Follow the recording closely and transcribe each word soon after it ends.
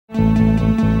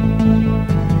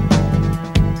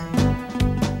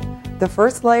The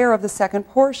first layer of the second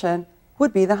portion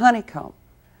would be the honeycomb.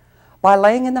 By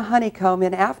laying in the honeycomb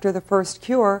in after the first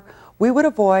cure, we would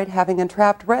avoid having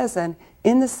entrapped resin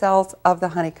in the cells of the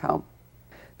honeycomb.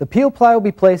 The Peel-Ply will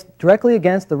be placed directly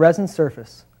against the resin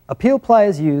surface. A Peel-Ply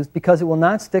is used because it will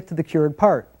not stick to the cured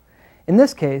part. In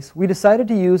this case, we decided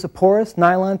to use a porous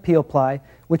nylon Peel-Ply,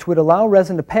 which would allow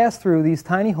resin to pass through these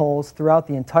tiny holes throughout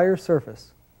the entire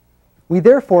surface. We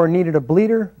therefore needed a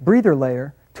breather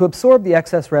layer to absorb the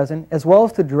excess resin as well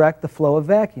as to direct the flow of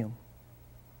vacuum.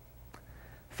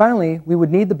 Finally, we would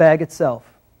need the bag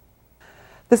itself.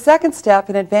 The second step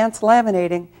in advanced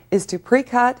laminating is to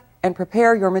pre-cut and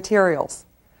prepare your materials.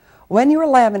 When you are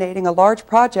laminating a large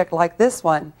project like this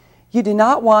one, you do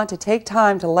not want to take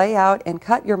time to lay out and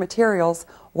cut your materials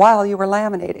while you are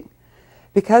laminating.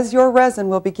 Because your resin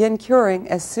will begin curing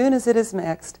as soon as it is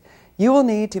mixed, you will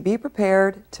need to be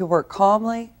prepared to work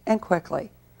calmly and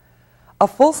quickly. A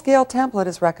full-scale template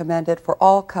is recommended for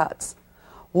all cuts.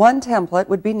 One template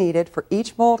would be needed for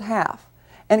each mold half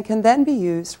and can then be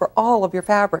used for all of your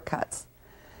fabric cuts.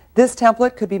 This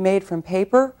template could be made from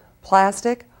paper,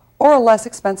 plastic, or a less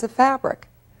expensive fabric.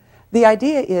 The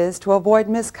idea is to avoid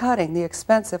miscutting the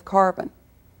expensive carbon.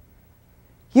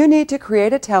 You need to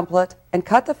create a template and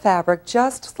cut the fabric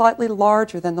just slightly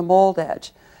larger than the mold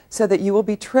edge so that you will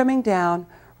be trimming down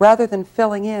rather than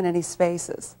filling in any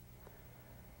spaces.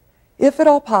 If at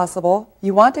all possible,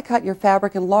 you want to cut your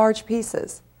fabric in large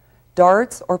pieces.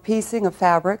 Darts or piecing of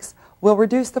fabrics will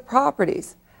reduce the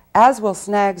properties, as will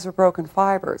snags or broken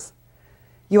fibers.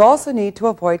 You also need to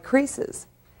avoid creases.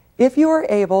 If you are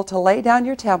able to lay down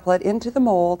your template into the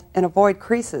mold and avoid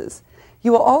creases,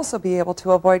 you will also be able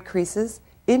to avoid creases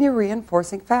in your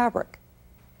reinforcing fabric.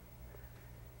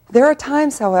 There are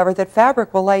times, however, that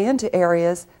fabric will lay into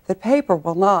areas that paper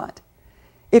will not.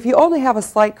 If you only have a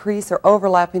slight crease or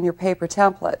overlap in your paper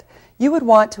template, you would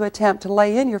want to attempt to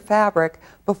lay in your fabric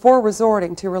before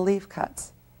resorting to relief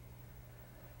cuts.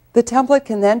 The template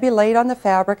can then be laid on the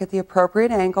fabric at the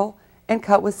appropriate angle and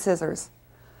cut with scissors.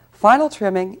 Final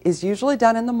trimming is usually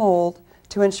done in the mold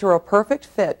to ensure a perfect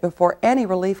fit before any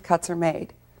relief cuts are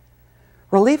made.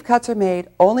 Relief cuts are made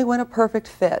only when a perfect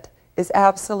fit is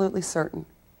absolutely certain.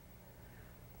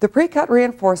 The pre-cut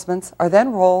reinforcements are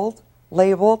then rolled,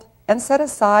 labeled, and set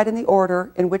aside in the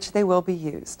order in which they will be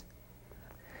used.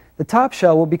 The top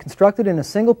shell will be constructed in a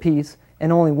single piece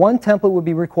and only one template would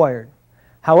be required.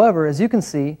 However, as you can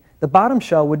see, the bottom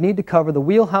shell would need to cover the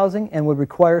wheel housing and would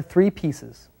require 3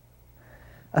 pieces.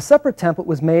 A separate template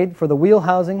was made for the wheel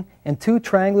housing and 2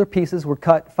 triangular pieces were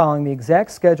cut following the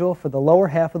exact schedule for the lower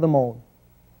half of the mold.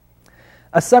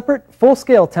 A separate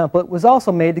full-scale template was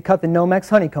also made to cut the Nomex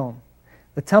honeycomb.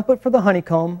 The template for the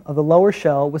honeycomb of the lower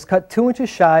shell was cut 2 inches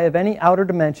shy of any outer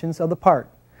dimensions of the part.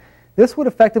 This would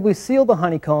effectively seal the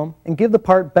honeycomb and give the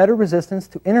part better resistance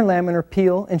to interlaminar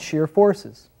peel and shear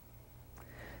forces.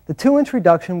 The 2-inch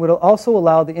reduction would also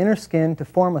allow the inner skin to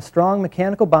form a strong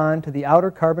mechanical bond to the outer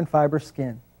carbon fiber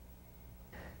skin.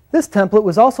 This template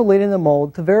was also laid in the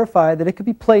mold to verify that it could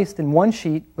be placed in one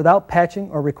sheet without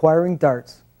patching or requiring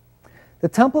darts. The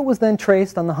template was then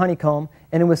traced on the honeycomb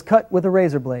and it was cut with a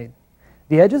razor blade.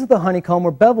 The edges of the honeycomb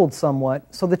were beveled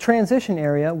somewhat so the transition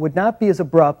area would not be as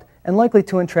abrupt and likely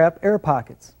to entrap air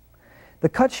pockets. The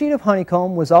cut sheet of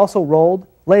honeycomb was also rolled,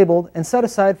 labeled, and set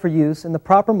aside for use in the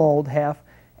proper mold half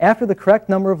after the correct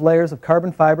number of layers of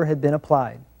carbon fiber had been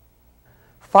applied.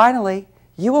 Finally,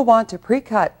 you will want to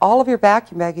pre-cut all of your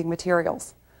vacuum bagging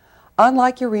materials.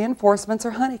 Unlike your reinforcements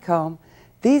or honeycomb,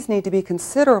 these need to be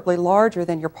considerably larger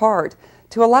than your part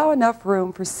to allow enough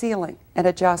room for sealing and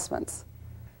adjustments.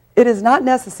 It is not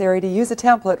necessary to use a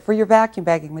template for your vacuum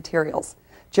bagging materials.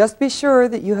 Just be sure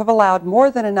that you have allowed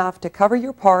more than enough to cover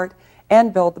your part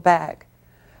and build the bag.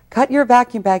 Cut your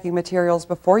vacuum bagging materials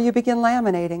before you begin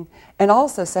laminating and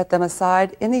also set them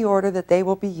aside in the order that they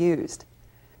will be used.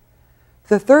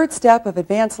 The third step of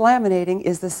advanced laminating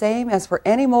is the same as for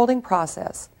any molding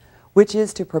process, which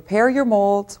is to prepare your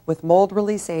molds with mold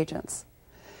release agents.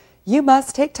 You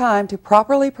must take time to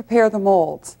properly prepare the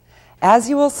molds.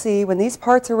 As you will see when these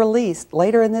parts are released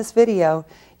later in this video,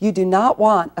 you do not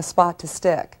want a spot to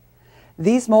stick.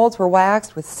 These molds were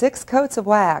waxed with 6 coats of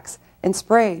wax and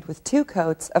sprayed with 2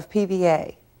 coats of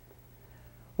PVA.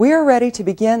 We are ready to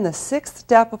begin the 6th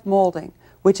step of molding,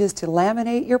 which is to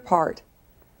laminate your part.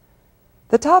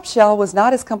 The top shell was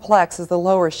not as complex as the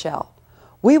lower shell.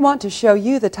 We want to show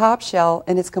you the top shell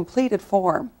in its completed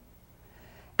form.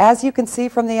 As you can see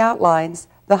from the outlines,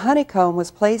 the honeycomb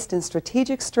was placed in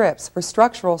strategic strips for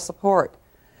structural support.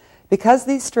 Because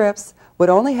these strips would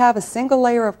only have a single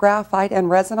layer of graphite and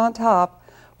resin on top,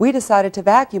 we decided to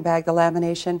vacuum bag the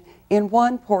lamination in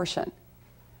one portion.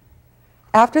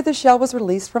 After the shell was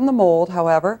released from the mold,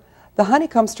 however, the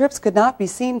honeycomb strips could not be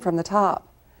seen from the top.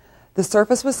 The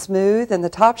surface was smooth and the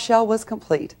top shell was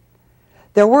complete.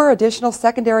 There were additional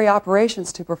secondary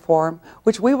operations to perform,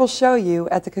 which we will show you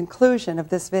at the conclusion of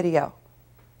this video.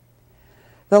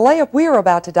 The layup we are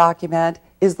about to document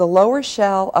is the lower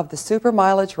shell of the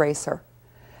Supermileage Racer.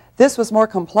 This was more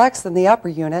complex than the upper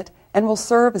unit and will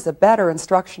serve as a better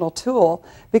instructional tool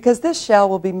because this shell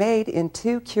will be made in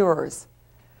 2 cures.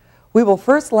 We will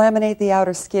first laminate the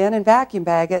outer skin and vacuum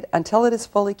bag it until it is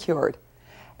fully cured.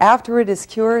 After it is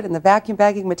cured and the vacuum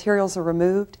bagging materials are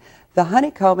removed, the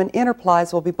honeycomb and inner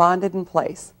plies will be bonded in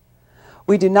place.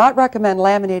 We do not recommend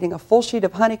laminating a full sheet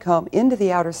of honeycomb into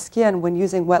the outer skin when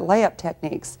using wet layup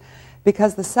techniques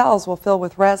because the cells will fill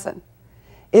with resin.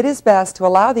 It is best to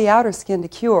allow the outer skin to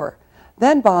cure,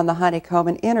 then bond the honeycomb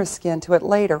and inner skin to it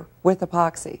later with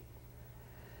epoxy.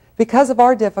 Because of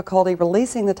our difficulty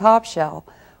releasing the top shell,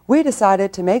 we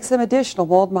decided to make some additional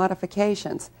mold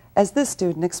modifications, as this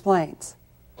student explains.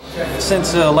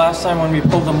 Since last time when we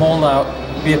pulled the mold out,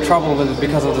 we had trouble with it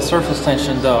because of the surface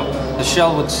tension. The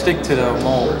shell would stick to the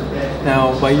mold.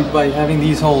 Now, by having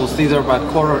these holes, these are about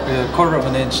quarter of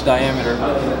an inch diameter,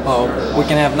 we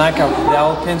can have knockout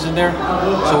dowel pins in there,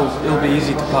 so it'll be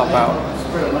easy to pop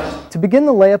out. To begin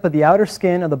the layup of the outer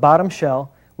skin of the bottom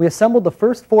shell, we assembled the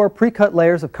first 4 pre-cut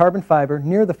layers of carbon fiber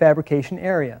near the fabrication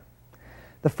area.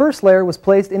 The first layer was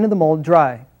placed into the mold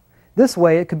dry. This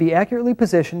way it could be accurately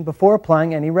positioned before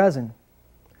applying any resin.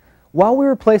 While we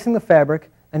were placing the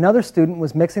fabric, another student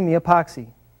was mixing the epoxy.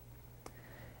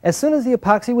 As soon as the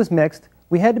epoxy was mixed,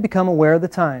 we had to become aware of the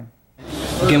time.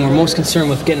 Again, we're most concerned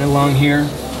with getting along here,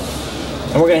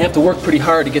 and we're going to have to work pretty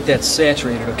hard to get that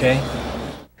saturated, okay?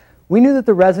 We knew that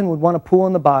the resin would want to pool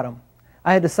in the bottom.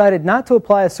 I had decided not to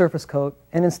apply a surface coat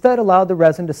and instead allowed the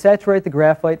resin to saturate the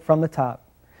graphite from the top.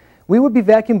 We would be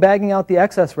vacuum bagging out the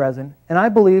excess resin, and I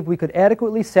believed we could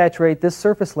adequately saturate this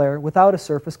surface layer without a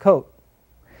surface coat.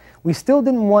 We still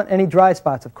didn't want any dry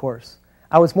spots, of course.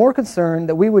 I was more concerned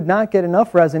that we would not get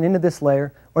enough resin into this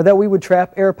layer or that we would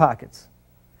trap air pockets.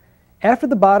 After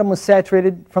the bottom was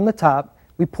saturated from the top,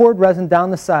 we poured resin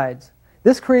down the sides.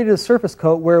 This created a surface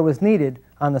coat where it was needed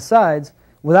on the sides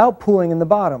without pooling in the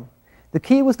bottom. The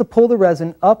key was to pull the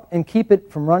resin up and keep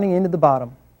it from running into the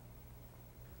bottom.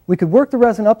 We could work the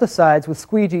resin up the sides with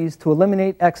squeegees to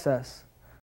eliminate excess.